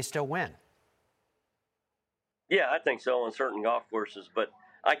 can they still win? Yeah, I think so on certain golf courses, but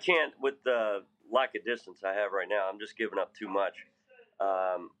I can't with the lack of distance I have right now. I'm just giving up too much.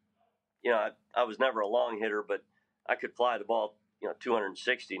 I was never a long hitter, but I could fly the ball,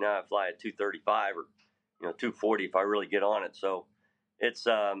 260. Now I fly at 235 or, 240 if I really get on it. So it's,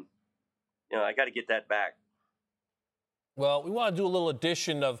 I got to get that back. Well, we want to do a little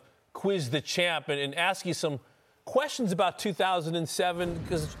edition of Quiz the Champ and ask you some questions about 2007,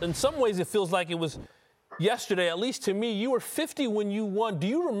 because in some ways it feels like it was yesterday, at least to me. You were 50 when you won. Do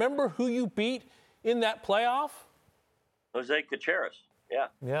you remember who you beat in that playoff? Jose Gutierrez.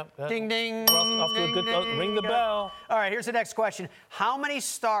 Yeah. Ding, ding. Off to a good, ring the bell. All right, here's the next question. How many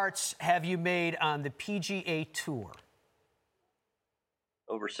starts have you made on the PGA Tour?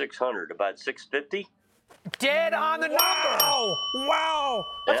 Over 600, about 650. Dead on the number. Wow.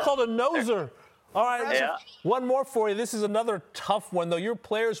 That's called a noser. All right, yeah. One more for you. This is another tough one, though. Your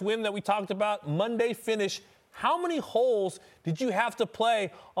Players' win that we talked about, Monday finish. How many holes did you have to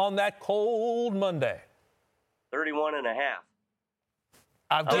play on that cold Monday? 31 and a half.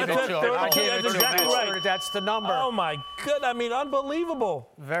 I'll give it to him. I'll give it to him. Exactly right. That's the number. Oh, my goodness. I mean, unbelievable.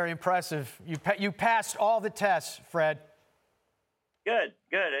 Very impressive. You passed all the tests, Fred. Good.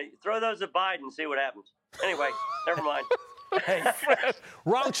 Throw those at Biden and see what happens. Anyway, never mind. Hey, Fred,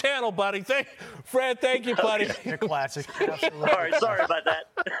 wrong channel, buddy. Fred, thank you, buddy. You're classic. Absolutely. All right, sorry about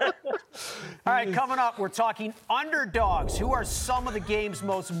that. All right. right, coming up, we're talking underdogs. Who are some of the game's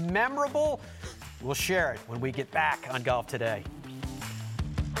most memorable? We'll share it when we get back on Golf Today.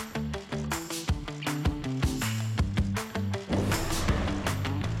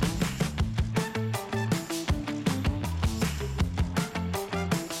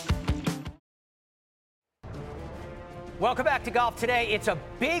 Welcome back to Golf Today. It's a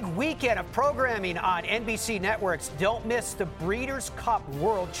big weekend of programming on NBC Networks. Don't miss the Breeders' Cup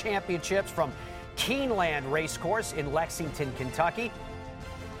World Championships from Keeneland Racecourse in Lexington, Kentucky.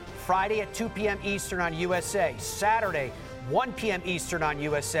 Friday at 2 p.m. Eastern on USA. Saturday, 1 p.m. Eastern on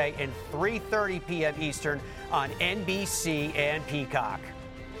USA and 3:30 p.m. Eastern on NBC and Peacock.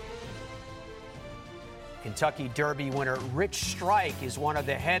 Kentucky Derby winner Rich Strike is one of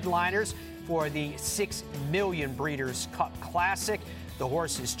the headliners for the $6 million Breeders' Cup Classic. The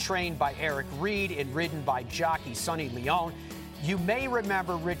horse is trained by Eric Reed and ridden by jockey Sonny Leon. You may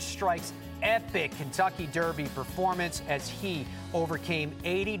remember Rich Strike's epic Kentucky Derby performance as he overcame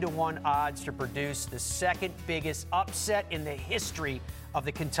 80-1 odds to produce the second biggest upset in the history of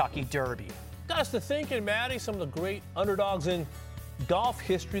the Kentucky Derby. Got us to thinking, Maddie, some of the great underdogs in golf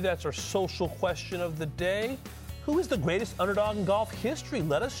history. That's our social question of the day. Who is the greatest underdog in golf history?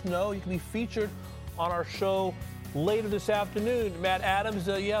 Let us know. You can be featured on our show later this afternoon. Matt Adams,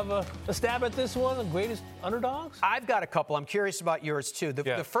 you have a stab at this one, the greatest underdogs? I've got a couple. I'm curious about yours, too.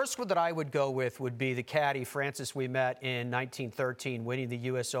 The first one that I would go with would be the caddy, Francis Ouimet, in 1913, winning the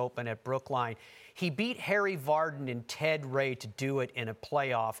U.S. Open at Brookline. He beat Harry Vardon and Ted Ray to do it in a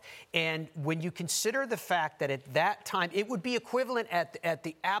playoff. And when you consider the fact that at that time, it would be equivalent at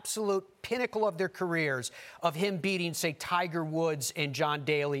the absolute pinnacle of their careers of him beating, say, Tiger Woods and John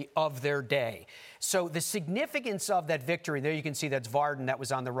Daly of their day. So the significance of that victory, there you can see that's Vardon, that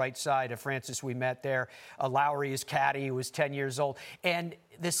was on the right side of Francis Ouimet there. Lowry is caddy, who was 10 years old. And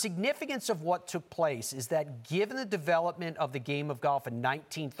the significance of what took place is that given the development of the game of golf in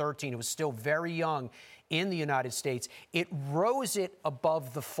 1913, it was still very young in the United States, it rose it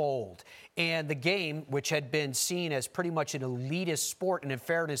above the fold. And the game, which had been seen as pretty much an elitist sport, and in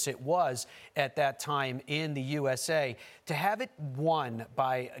fairness it was at that time in the USA, to have it won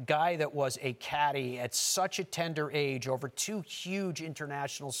by a guy that was a caddy at such a tender age over two huge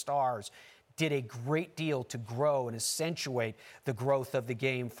international stars, did a great deal to grow and accentuate the growth of the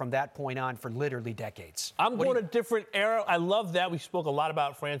game from that point on for literally decades. I'm going a different era. I love that. We spoke a lot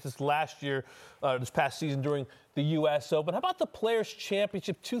about Francis last year, this past season during the U.S. Open. How about the Players'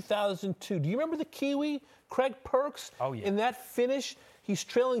 Championship 2002? Do you remember the Kiwi, Craig Perks? Oh, yeah. In that finish, he's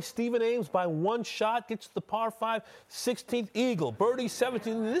trailing Stephen Ames by one shot, gets to the par 5, 16th eagle, birdie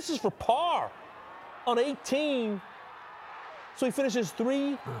 17. And this is for par on 18. So he finishes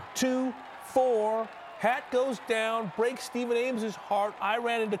 3, 2, 4, hat goes down, breaks Stephen Ames's heart. I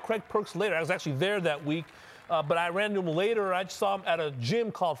ran into Craig Perks later. I was actually there that week, but I ran into him later. I saw him at a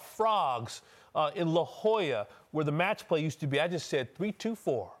gym called Frogs in La Jolla, where the match play used to be. I just said 3, 2,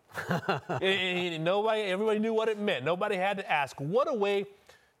 4. Everybody knew what it meant. Nobody had to ask. What a way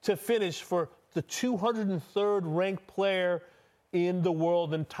to finish for the 203rd ranked player in the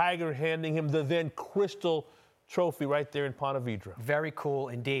world, and Tiger handing him the then Crystal Trophy right there in Ponte Vedra. Very cool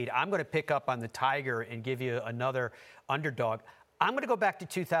indeed. I'm going to pick up on the Tiger and give you another underdog. I'm going to go back to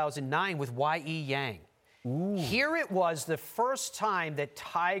 2009 with Y.E. Yang. Ooh. Here it was the first time that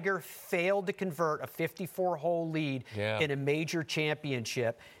Tiger failed to convert a 54-hole lead in a major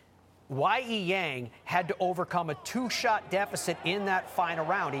championship. Y.E. Yang had to overcome a 2-shot deficit in that final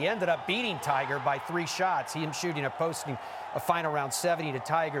round. He ended up beating Tiger by 3 shots. Him shooting posting a final round 70 to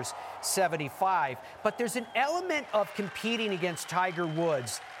Tiger's 75. But there's an element of competing against Tiger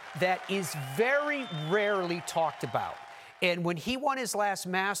Woods that is very rarely talked about. And when he won his last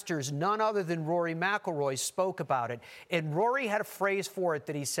Masters, none other than Rory McIlroy spoke about it. And Rory had a phrase for it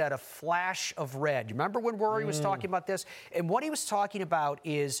that he said, a flash of red. You remember when Rory was talking about this? And what he was talking about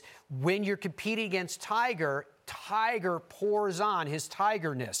is when you're competing against Tiger, Tiger pours on his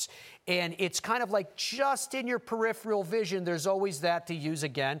Tigerness. And it's kind of like just in your peripheral vision, there's always that, to use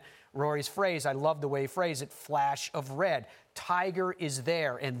again Rory's phrase. I love the way he phrased it, flash of red. Tiger is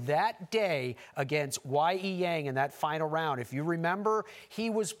there. And that day against Y.E. Yang in that final round, if you remember, he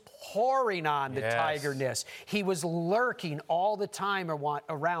was pouring on the Tigerness. He was lurking all the time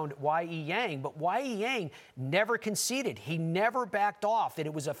around Y.E. Yang, but Y.E. Yang never conceded. He never backed off, and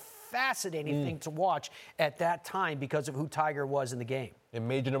it was a fascinating thing to watch at that time because of who Tiger was in the game. And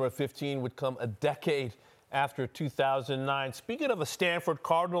major number 15 would come a decade after 2009. Speaking of a Stanford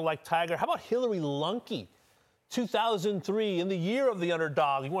Cardinal like Tiger, how about Hillary Lunke? 2003, in the year of the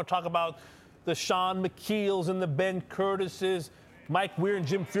underdog. You want to talk about the Sean McKeels and the Ben Curtises, Mike Weir and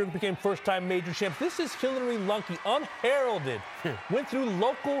Jim Furyk became first-time major champs. This is Hillary Lunke, unheralded. Went through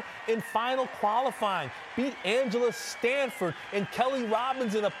local and final qualifying. Beat Angela Stanford and Kelly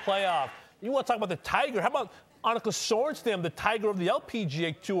Robbins in a playoff. You want to talk about the Tiger? How about Annika Sorenstam, the Tiger of the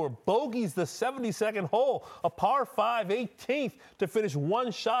LPGA Tour? Bogeys the 72nd hole, a par 5, 18th to finish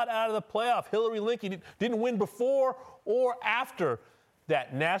one shot out of the playoff. Hillary Lunke didn't win before or after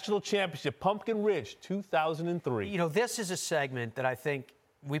that national championship, Pumpkin Ridge, 2003. You know, this is a segment that I think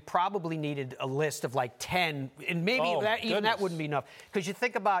we probably needed a list of like 10, and maybe even that wouldn't be enough. Because you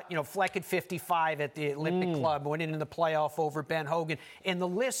think about, you know, Fleck at 55 at the Olympic Club, winning in the playoff over Ben Hogan, and the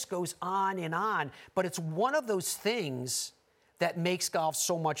list goes on and on. But it's one of those things that makes golf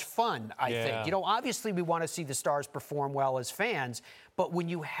so much fun, I think. You know, obviously we want to see the stars perform well as fans, but when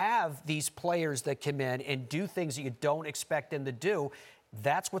you have these players that come in and do things that you don't expect them to do,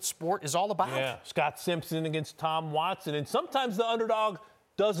 that's what sport is all about. Yeah, Scott Simpson against Tom Watson, and sometimes the underdog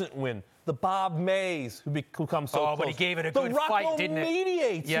doesn't win. The Bob Mays, who comes so close. But he gave it a good fight, didn't it? The Rocco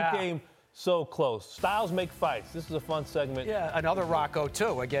Mediates, who came so close. Styles make fights. This is a fun segment. Yeah, another Rocco,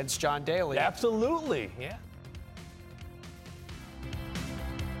 too, against John Daly. Absolutely, yeah.